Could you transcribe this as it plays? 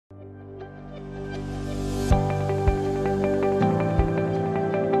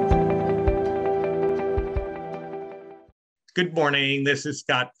Good morning. This is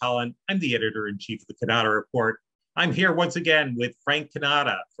Scott Cullen. I'm the editor-in-chief of the Cannata Report. I'm here once again with Frank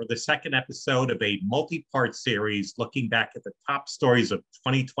Cannata for the second episode of a multi-part series looking back at the top stories of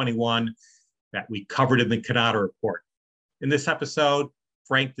 2021 that we covered in the Cannata Report. In this episode,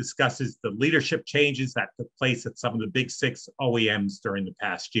 Frank discusses the leadership changes that took place at some of the big six OEMs during the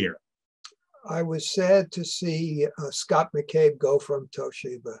past year. I was sad to see Scott McCabe go from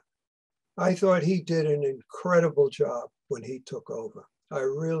Toshiba. I thought he did an incredible job when he took over. I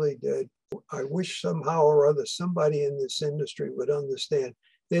really did. I wish somehow or other somebody in this industry would understand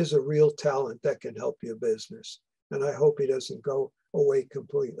there's a real talent that can help your business. And I hope he doesn't go away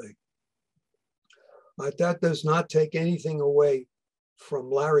completely. But that does not take anything away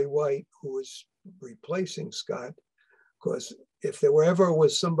from Larry White, who is replacing Scott, because if there ever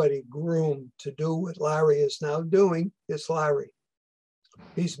was somebody groomed to do what Larry is now doing, it's Larry.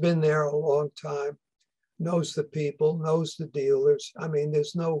 He's been there a long time, knows the people, knows the dealers. I mean,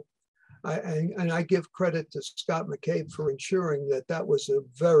 there's no, and I give credit to Scott McCabe for ensuring that that was a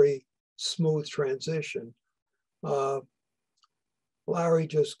very smooth transition. Larry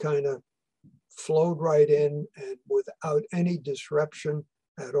just kind of flowed right in and without any disruption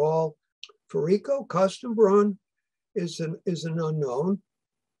at all. For Ricoh, custom run is an unknown.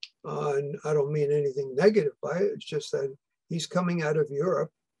 And I don't mean anything negative by it. It's just that he's coming out of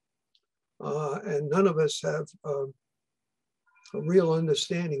Europe, and none of us have a real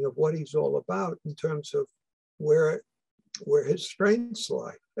understanding of what he's all about in terms of where his strengths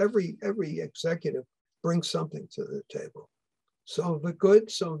lie. Every executive brings something to the table. Some of it good,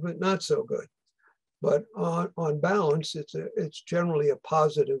 some of it not so good. But on balance, it's generally a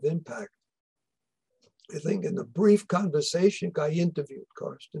positive impact. I think in the brief conversation I interviewed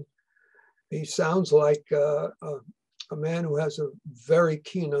Karsten, he sounds like a man who has a very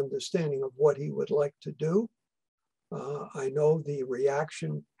keen understanding of what he would like to do. I know the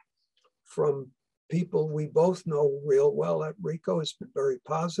reaction from people we both know real well at Ricoh has been very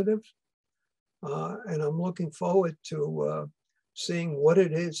positive. And I'm looking forward to seeing what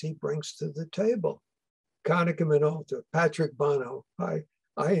it is he brings to the table. Konica Minolta, Patrick Bono, I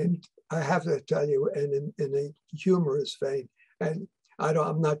have to tell you, and in a humorous vein, and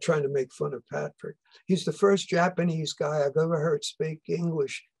I'm not trying to make fun of Patrick. He's the first Japanese guy I've ever heard speak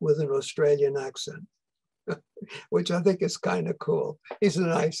English with an Australian accent, which I think is kind of cool. He's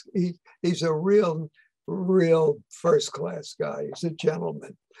he's a real first-class guy. He's a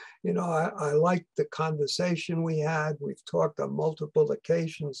gentleman. You know, I like the conversation we had. We've talked on multiple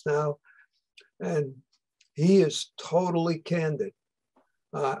occasions now, and he is totally candid.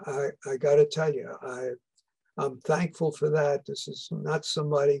 I got to tell you, I'm thankful for that. This is not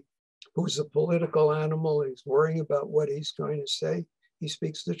somebody who's a political animal. He's worrying about what he's going to say. He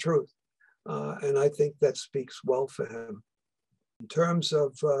speaks the truth. And I think that speaks well for him. In terms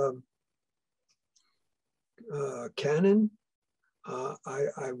of Canon,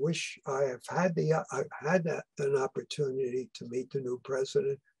 I wish I've had an opportunity to meet the new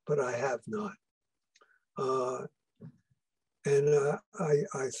president, but I have not. And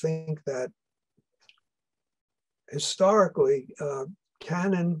I think that historically,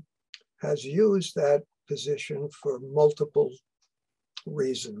 Canon has used that position for multiple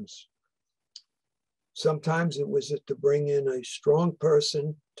reasons. Sometimes it was to bring in a strong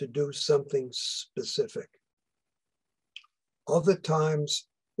person to do something specific. Other times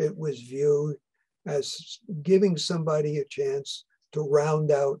it was viewed as giving somebody a chance to round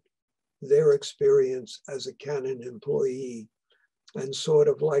out their experience as a Canon employee, and sort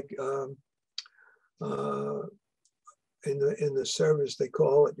of like in the service, they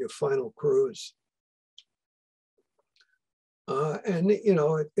call it your final cruise. And you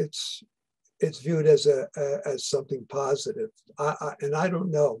know, it's viewed as something positive. And I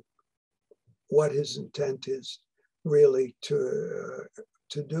don't know what his intent is really to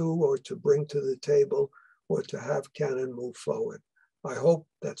do or to bring to the table or to have Canon move forward. I hope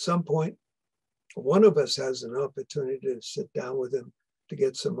at some point one of us has an opportunity to sit down with him to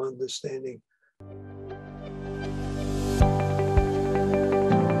get some understanding.